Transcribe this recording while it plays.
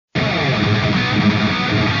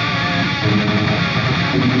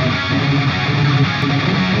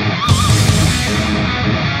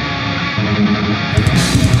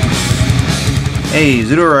Hey,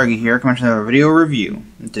 Zudoragi here, coming to another video review.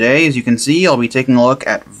 And today, as you can see, I'll be taking a look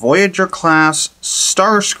at Voyager Class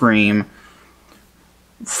Starscream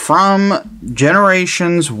from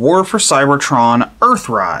Generations War for Cybertron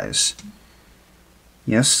Earthrise.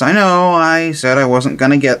 Yes, I know, I said I wasn't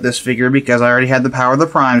going to get this figure because I already had the Power of the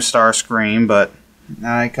Prime Starscream, but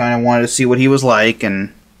I kind of wanted to see what he was like,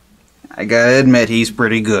 and I gotta admit, he's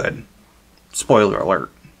pretty good. Spoiler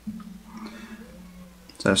alert.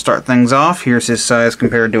 So to start things off, here's his size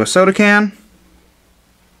compared to a soda can.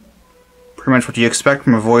 Pretty much what you expect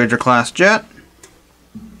from a Voyager class jet.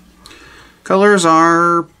 Colors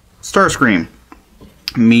are Starscream.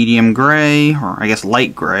 Medium gray, or I guess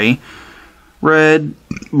light gray. Red,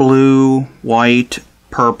 blue, white,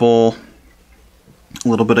 purple, a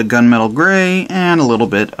little bit of gunmetal gray, and a little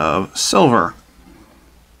bit of silver.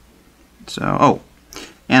 So,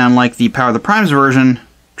 and unlike the Power of the Primes version,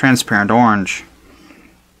 transparent orange.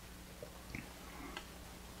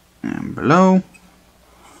 And below.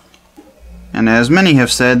 And as many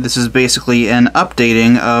have said, this is basically an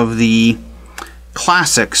updating of the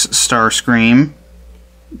Classics Starscream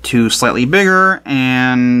to slightly bigger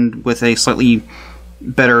and with a slightly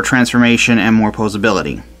better transformation and more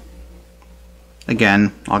posability.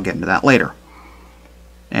 Again, I'll get into that later.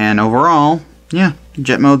 And overall, yeah,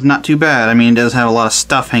 jet mode's not too bad. I mean, it does have a lot of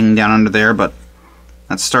stuff hanging down under there, but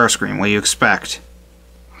that's Starscream. What do you expect?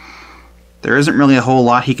 There isn't really a whole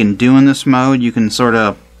lot he can do in this mode. You can sort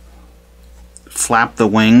of flap the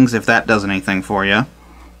wings if that does anything for you.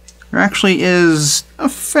 There actually is a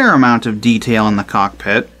fair amount of detail in the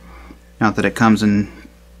cockpit. Not that it comes into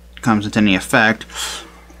any effect.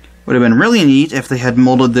 Would have been really neat if they had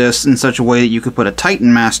molded this in such a way that you could put a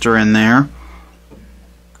Titan Master in there.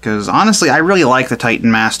 Because honestly, I really like the Titan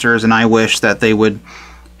Masters, and I wish that they would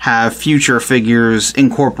have future figures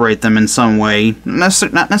incorporate them in some way.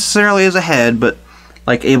 Not necessarily as a head, but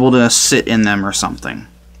like able to sit in them or something.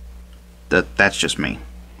 That's just me.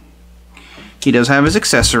 He does have his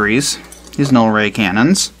accessories, his null ray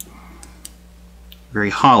cannons. Very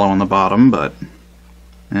hollow on the bottom, but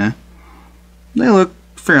they look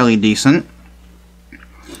fairly decent.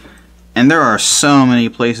 And there are so many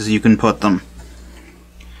places you can put them.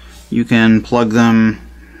 You can plug them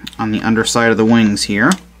on the underside of the wings here.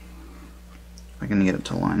 If I can get it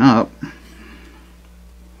to line up.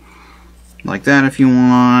 Like that if you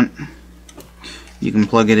want. You can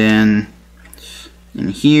plug it in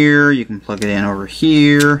here. You can plug it in over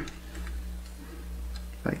here.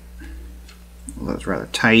 Well, that's rather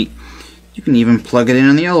tight. You can even plug it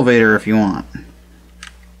in the elevator if you want.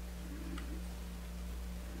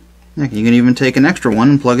 You can even take an extra one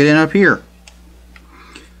and plug it in up here.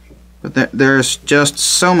 But there's just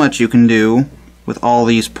so much you can do with all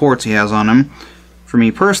these ports he has on him. For me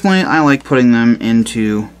personally, I like putting them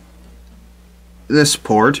into this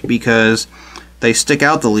port because they stick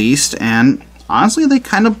out the least, and honestly they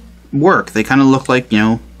kind of work. They kind of look like, you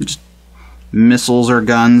know, just missiles or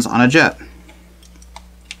guns on a jet.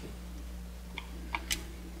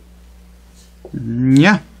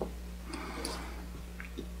 Yeah.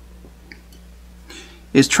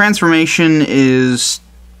 His transformation is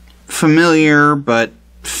familiar but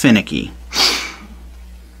finicky.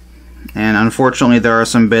 And unfortunately there are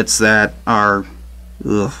some bits that are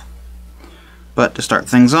ugh. But to start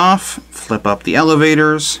things off, flip up the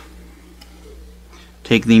elevators,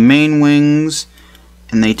 take the main wings,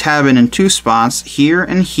 and they tab in two spots, here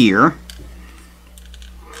and here.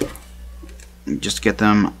 Just get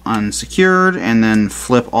them unsecured, and then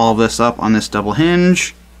flip all of this up on this double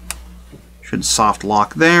hinge. Should soft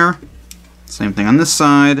lock there. Same thing on this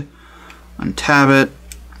side. Untab it,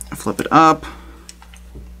 flip it up.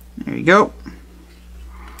 There you go.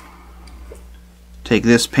 Take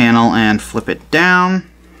this panel and flip it down.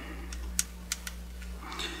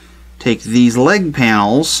 Take these leg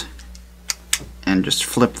panels and just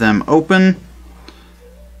flip them open.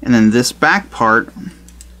 And then this back part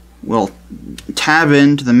will tab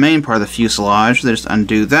into the main part of the fuselage. Just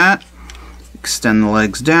undo that. Extend the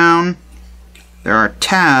legs down. There are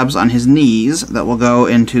tabs on his knees that will go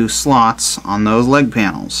into slots on those leg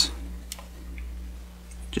panels.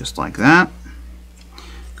 Just like that.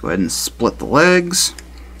 Go ahead and split the legs.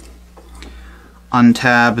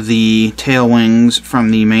 Untab the tail wings from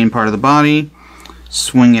the main part of the body.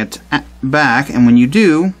 Swing it back, and when you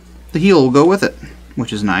do, the heel will go with it,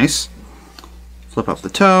 which is nice. Flip up the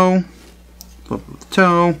toe. Flip up the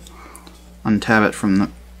toe. Untab it from the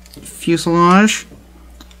fuselage.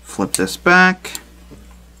 Flip this back.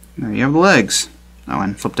 There you have the legs. Oh,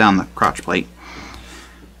 and flip down the crotch plate.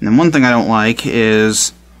 And then one thing I don't like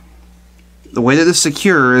is the way that this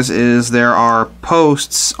secures is there are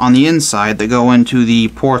posts on the inside that go into the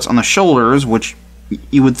ports on the shoulders, which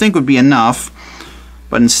you would think would be enough,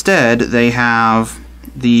 but instead they have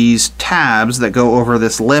these tabs that go over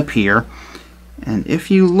this lip here. And if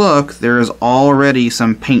you look, there is already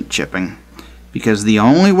some paint chipping, because the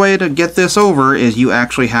only way to get this over is you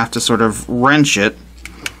actually have to sort of wrench it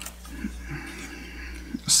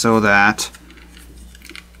so that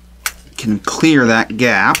you can clear that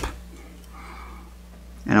gap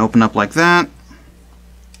and open up like that.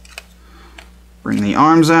 Bring the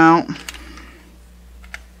arms out.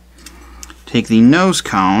 Take the nose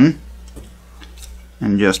cone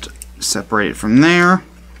and just separate it from there.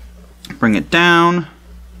 Bring it down,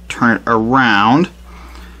 turn it around,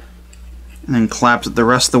 and then collapse it the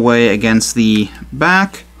rest of the way against the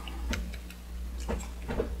back.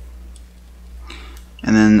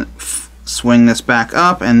 And then swing this back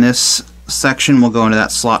up, and this section will go into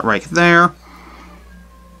that slot right there.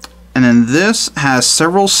 And then this has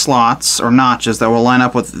several slots or notches that will line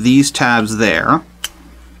up with these tabs there.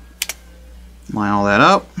 Line all that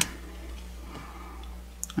up.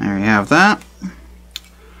 There you have that.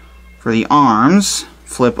 For the arms,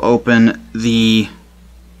 flip open the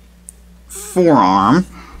forearm.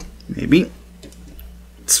 Maybe.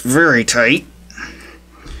 It's very tight.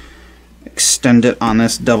 Extend it on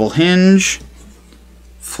this double hinge.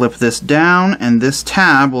 Flip this down, and this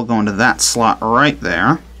tab will go into that slot right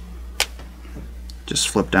there. Just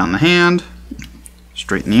flip down the hand.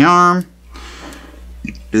 Straighten the arm.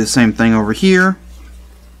 Do the same thing over here.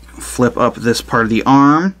 Flip up this part of the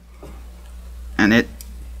arm, and it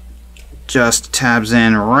just tabs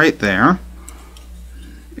in right there.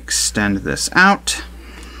 Extend this out.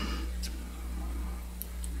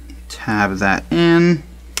 Tab that in.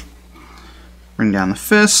 Bring down the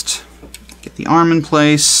fist. Get the arm in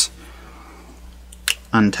place.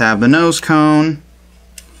 Untab the nose cone.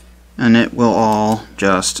 And it will all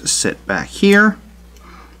just sit back here.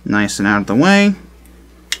 Nice and out of the way.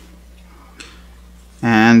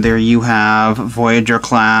 And there you have Voyager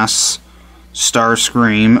Class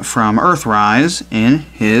Starscream from Earthrise in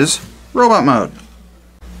his robot mode.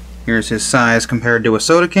 Here's his size compared to a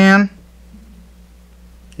soda can.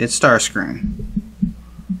 It's Starscream.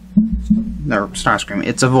 No, Starscream.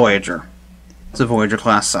 It's a Voyager. It's a Voyager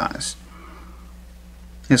class size.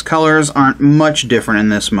 His colors aren't much different in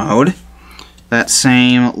this mode. That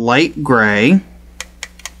same light gray,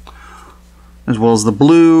 as well as the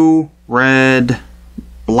blue, red,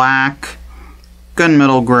 black,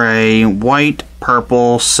 gunmetal gray, white,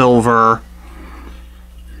 purple, silver,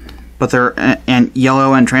 and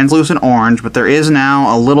yellow and translucent orange, but there is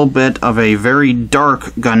now a little bit of a very dark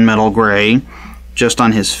gunmetal gray just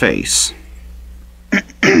on his face.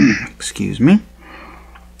 Excuse me.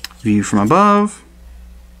 View from above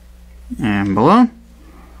and below.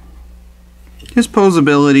 His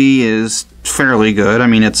posability is fairly good. I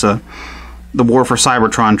mean, it's the War for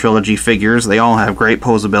Cybertron trilogy figures. They all have great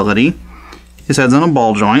posability. His head's on a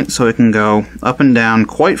ball joint, so it can go up and down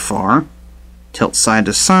quite far. Tilt side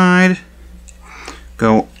to side.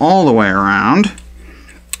 Go all the way around.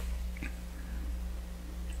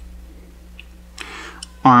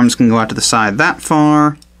 Arms can go out to the side that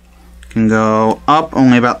far. Can go up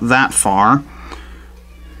only about that far,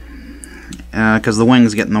 because the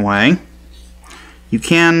wings get in the way. You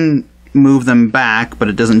can move them back, but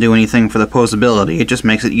it doesn't do anything for the posability. It just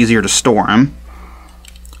makes it easier to store them.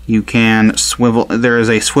 You can swivel. There is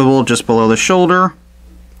a swivel just below the shoulder.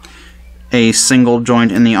 A single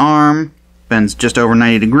joint in the arm. Bends just over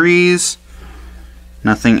 90 degrees.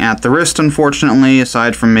 Nothing at the wrist, unfortunately,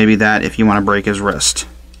 aside from maybe that if you want to break his wrist.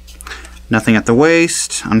 Nothing at the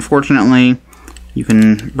waist, unfortunately. You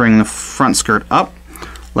can bring the front skirt up.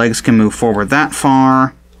 Legs can move forward that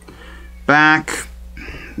far. Back,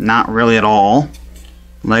 not really at all.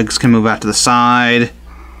 Legs can move out to the side,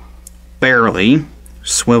 barely.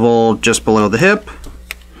 Swivel just below the hip.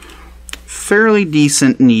 Fairly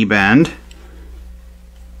decent knee bend.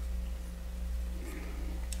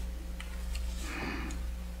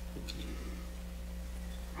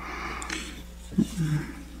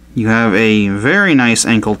 You have a very nice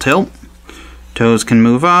ankle tilt. Toes can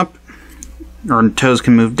move up, or toes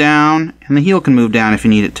can move down, and the heel can move down if you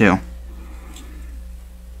need it to.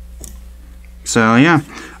 So yeah,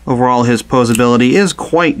 overall his posability is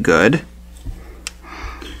quite good.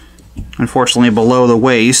 Unfortunately, below the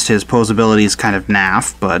waist, his posability is kind of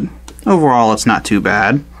naff, but overall it's not too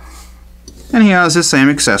bad. And he has his same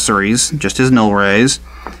accessories, just his null rays.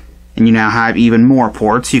 And you now have even more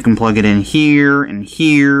ports. You can plug it in here and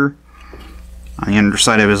here, on the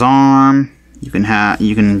underside of his arm, You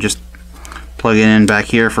can just plug it in back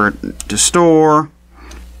here for it to store.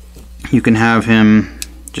 You can have him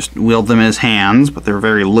just wield them in his hands, but they're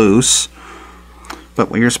very loose. But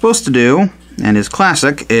what you're supposed to do, and is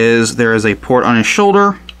classic, is there is a port on his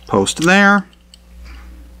shoulder, post there.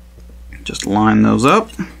 Just line those up.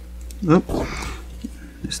 Oop.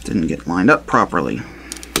 This didn't get lined up properly.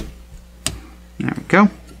 There we go.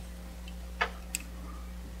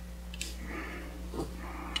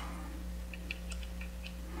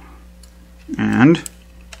 And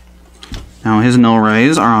now his null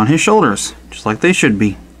rays are on his shoulders, just like they should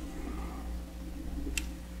be.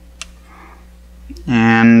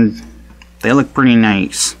 And they look pretty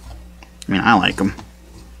nice. I mean, I like them.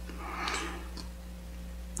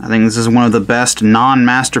 I think this is one of the best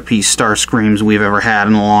non-masterpiece Starscreams we've ever had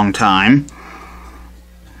in a long time.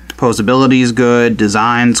 Posability is good,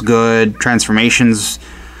 design's good, transformation's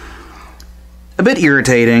a bit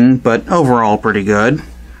irritating, but overall pretty good.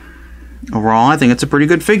 Overall, I think it's a pretty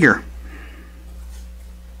good figure.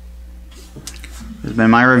 This has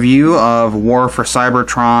been my review of War for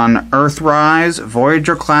Cybertron Earthrise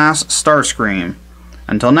Voyager Class Starscream.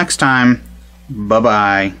 Until next time,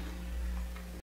 bye-bye.